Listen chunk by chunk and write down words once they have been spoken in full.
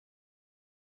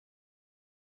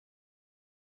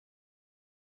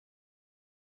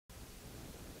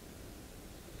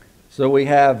So we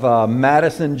have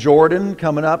Madison Jordan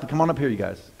coming up. Come on up here, you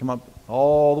guys. Come up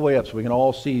all the way up so we can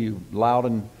all see you loud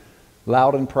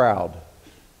and proud.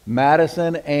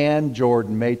 Madison and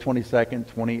Jordan, May 22nd,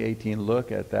 2018.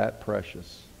 Look at that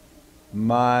precious.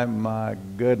 My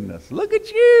goodness. Look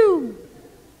at you.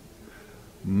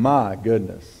 My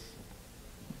goodness.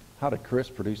 How did Chris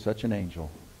produce such an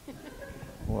angel?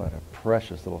 What a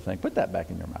precious little thing. Put that back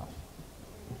in your mouth.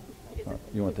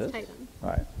 You want this? All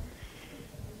right.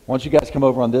 Once you guys come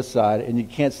over on this side, and you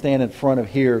can't stand in front of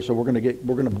here, so we're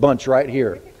gonna bunch right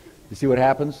here. You see what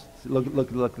happens? Look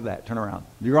at that. Turn around.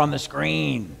 You're on the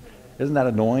screen. Isn't that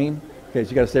annoying? Okay,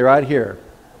 so you got to stay right here.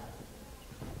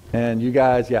 And you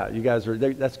guys, you guys are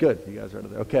there. That's good. You guys are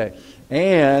there. Okay.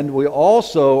 And we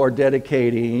also are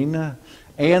dedicating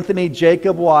Anthony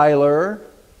Jacob Weiler.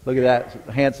 Look at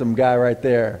that handsome guy right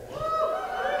there.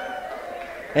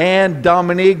 And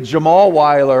Dominique Jamal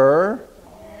Weiler.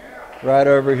 Right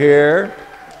over here.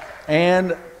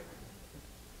 And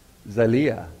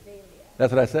Zalia.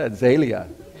 That's what I said. Zalia.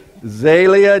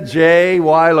 Zalia J.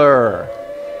 Weiler.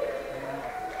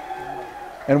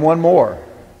 And one more.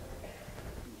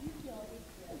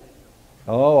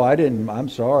 Oh, I'm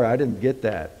sorry. I didn't get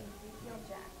that.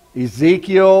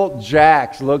 Ezekiel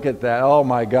Jacks. Look at that. Oh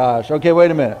my gosh. Okay,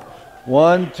 wait a minute.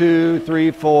 1, 2,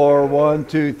 3, 4. 1,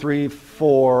 2, 3,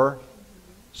 4.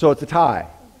 So it's a tie.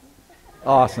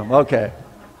 Awesome. Okay.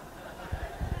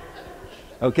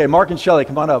 Okay, Mark and Shelley,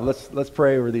 come on up. Let's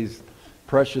pray over these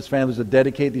precious families that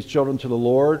dedicate these children to the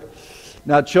Lord.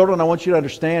 Now, children, I want you to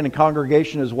understand, and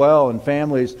congregation as well, and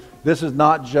families, this is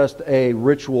not just a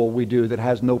ritual we do that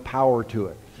has no power to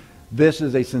it. This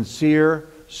is a sincere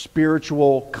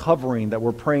spiritual covering that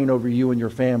we're praying over you and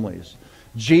your families.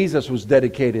 Jesus was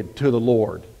dedicated to the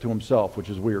Lord, to himself,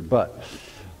 which is weird, but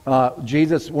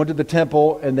Jesus went to the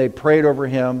temple and they prayed over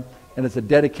him. And it's a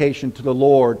dedication to the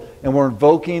Lord. And we're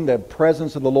invoking the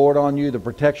presence of the Lord on you, the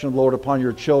protection of the Lord upon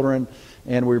your children,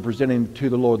 and we're presenting to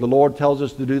the Lord. The Lord tells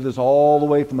us to do this all the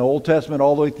way from the Old Testament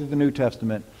all the way through the New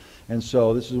Testament. And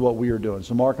so this is what we are doing.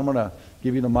 So Mark, I'm going to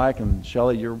give you the mic, and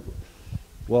Shelley, you're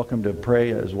welcome to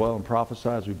pray as well and prophesy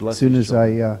as we bless these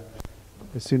children.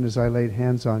 As soon as I laid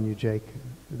hands on you, Jake,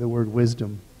 the word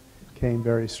wisdom came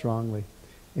very strongly.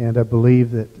 And I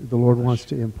believe that the Lord wants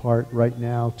to impart right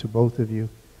now to both of you,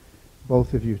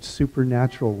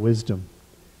 supernatural wisdom.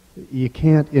 You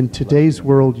can't, in today's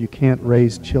world, you can't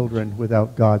raise children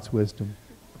without God's wisdom.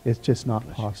 It's just not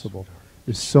possible.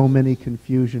 There's so many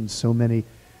confusions, so many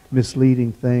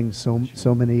misleading things,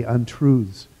 so many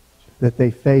untruths that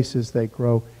they face as they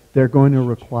grow. They're going to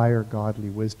require godly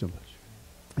wisdom.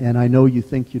 And I know you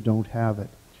think you don't have it.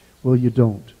 Well, you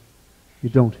don't. You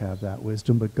don't have that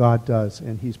wisdom, but God does.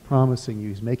 And He's promising you,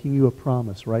 He's making you a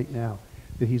promise right now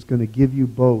that He's going to give you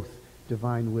both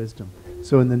divine wisdom.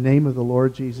 So in the name of the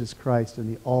Lord Jesus Christ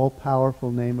and the all-powerful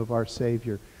name of our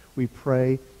Savior, we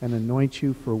pray and anoint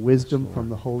you for wisdom from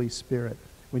the Holy Spirit.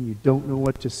 When you don't know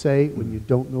what to say, when you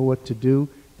don't know what to do,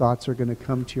 thoughts are going to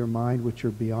come to your mind which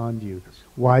are beyond you.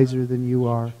 Wiser than you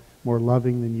are, more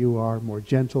loving than you are, more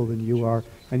gentle than you are,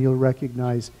 and you'll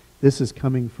recognize this is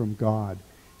coming from God.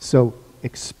 So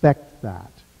expect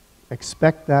that.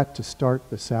 Expect that to start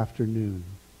this afternoon.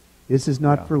 This is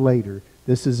not for later.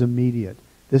 This is immediate.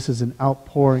 This is an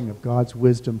outpouring of God's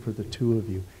wisdom for the two of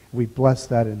you. We bless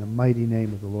that in the mighty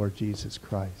name of the Lord Jesus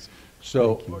Christ.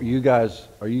 So are you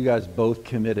guys both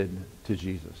committed to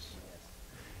Jesus?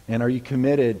 And are you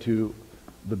committed to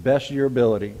the best of your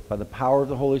ability, by the power of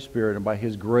the Holy Spirit and by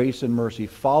His grace and mercy,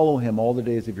 follow Him all the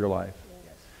days of your life?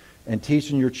 And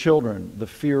teaching your children the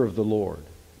fear of the Lord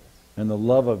and the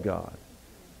love of God,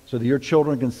 so that your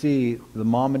children can see the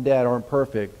mom and dad aren't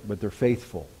perfect, but they're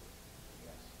faithful.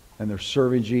 And they're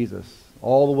serving Jesus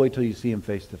all the way till you see Him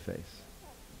face to face.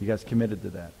 You guys committed to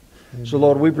that. Amen. So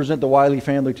Lord, we present the Weiler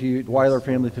family to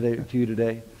you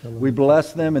today. We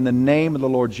bless them in the name of the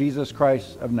Lord Jesus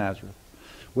Christ of Nazareth,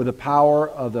 with the power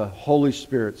of the Holy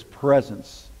Spirit's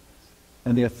presence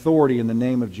and the authority in the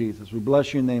name of Jesus. We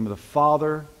bless you in the name of the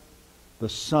Father, the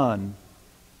Son,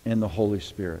 and the Holy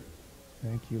Spirit.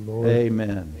 Thank you, Lord.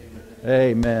 Amen.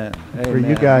 Amen. Amen. For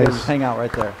you guys, just hang out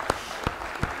right there.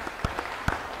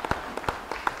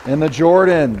 And the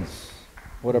Jordans.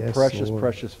 What a precious, Lord,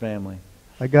 precious family.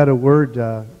 I got a word,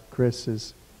 Chris,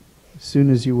 as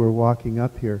soon as you were walking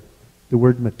up here, the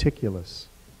word meticulous.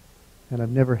 And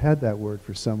I've never had that word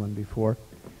for someone before.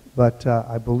 But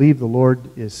I believe the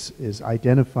Lord is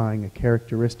identifying a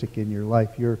characteristic in your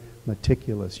life. You're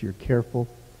meticulous. You're careful.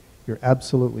 You're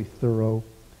absolutely thorough.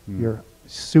 You're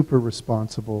super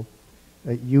responsible.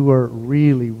 You are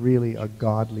really, really a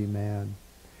godly man.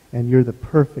 And you're the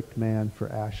perfect man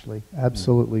for Ashley.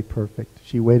 Absolutely perfect.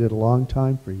 She waited a long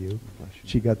time for you.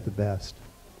 She got the best.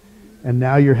 And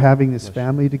now you're having this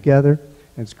family together,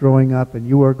 and it's growing up, and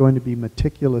you are going to be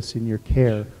meticulous in your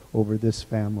care over this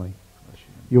family.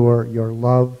 Your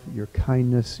love, your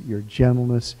kindness, your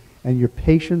gentleness, and your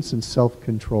patience and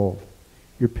self-control.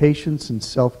 Your patience and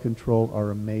self-control are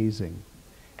amazing.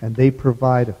 And they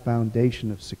provide a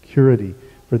foundation of security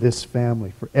for this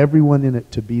family, for everyone in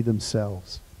it to be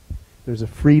themselves. There's a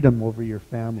freedom over your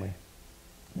family.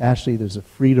 Ashley, there's a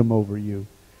freedom over you.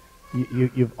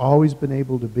 You've always been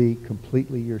able to be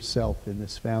completely yourself in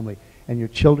this family. And your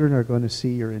children are going to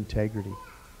see your integrity.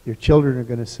 Your children are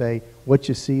going to say, what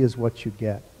you see is what you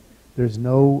get. There's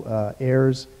no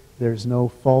airs. There's no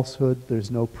falsehood.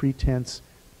 There's no pretense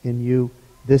in you.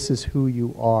 This is who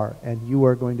you are. And you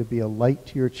are going to be a light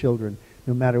to your children.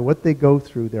 No matter what they go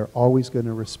through, they're always going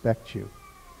to respect you.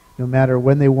 No matter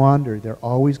when they wander, they're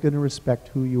always going to respect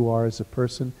who you are as a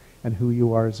person and who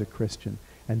you are as a Christian.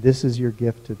 And this is your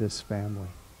gift to this family.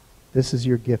 This is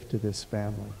your gift to this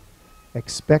family.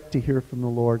 Expect to hear from the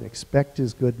Lord. Expect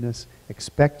His goodness.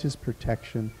 Expect His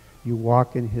protection. You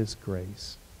walk in His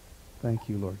grace. Thank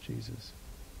you, Lord Jesus.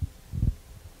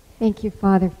 Thank you,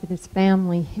 Father, for this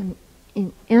family.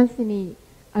 And Anthony,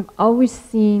 I've always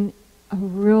seen a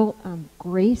real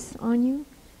grace on you,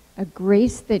 a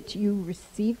grace that you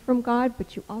receive from God,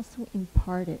 but you also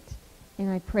impart it. And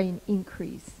I pray an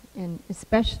increase, and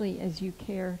especially as you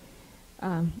care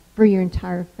for your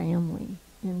entire family.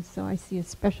 And so I see a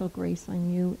special grace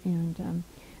on you and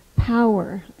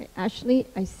power. Ashley,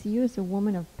 I see you as a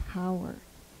woman of power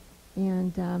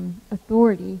and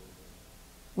authority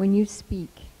when you speak.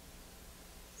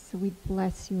 So we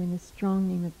bless you in the strong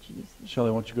name of Jesus. Shelley,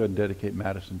 why don't you go ahead and dedicate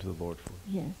Madison to the Lord for us?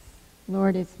 Yes.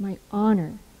 Lord, it's my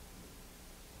honor.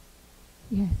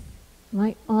 Yes,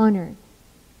 my honor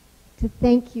to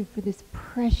thank you for this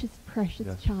precious,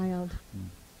 precious child.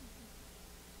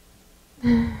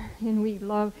 And we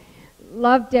love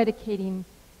dedicating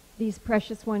these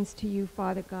precious ones to you,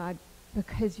 Father God,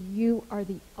 because you are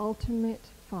the ultimate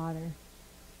Father,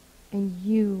 and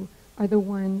you are the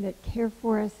one that care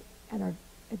for us at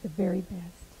the very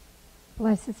best.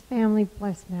 Bless his family,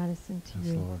 bless Madison to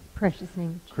you. Lord. Precious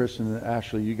name. Kristen and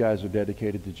Ashley, you guys are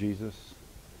dedicated to Jesus,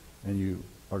 and you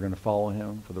are going to follow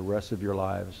him for the rest of your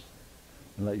lives,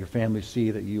 and let your family see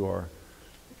that you are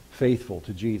faithful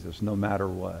to Jesus no matter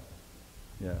what.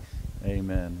 Yes.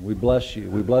 Amen. We bless you.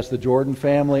 We bless the Jordan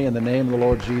family in the name of the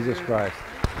Lord Jesus Christ.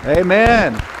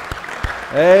 Amen.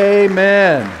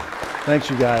 Amen. Thanks,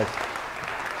 you guys.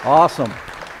 Awesome.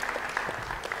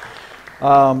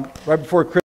 Right before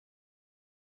Christmas,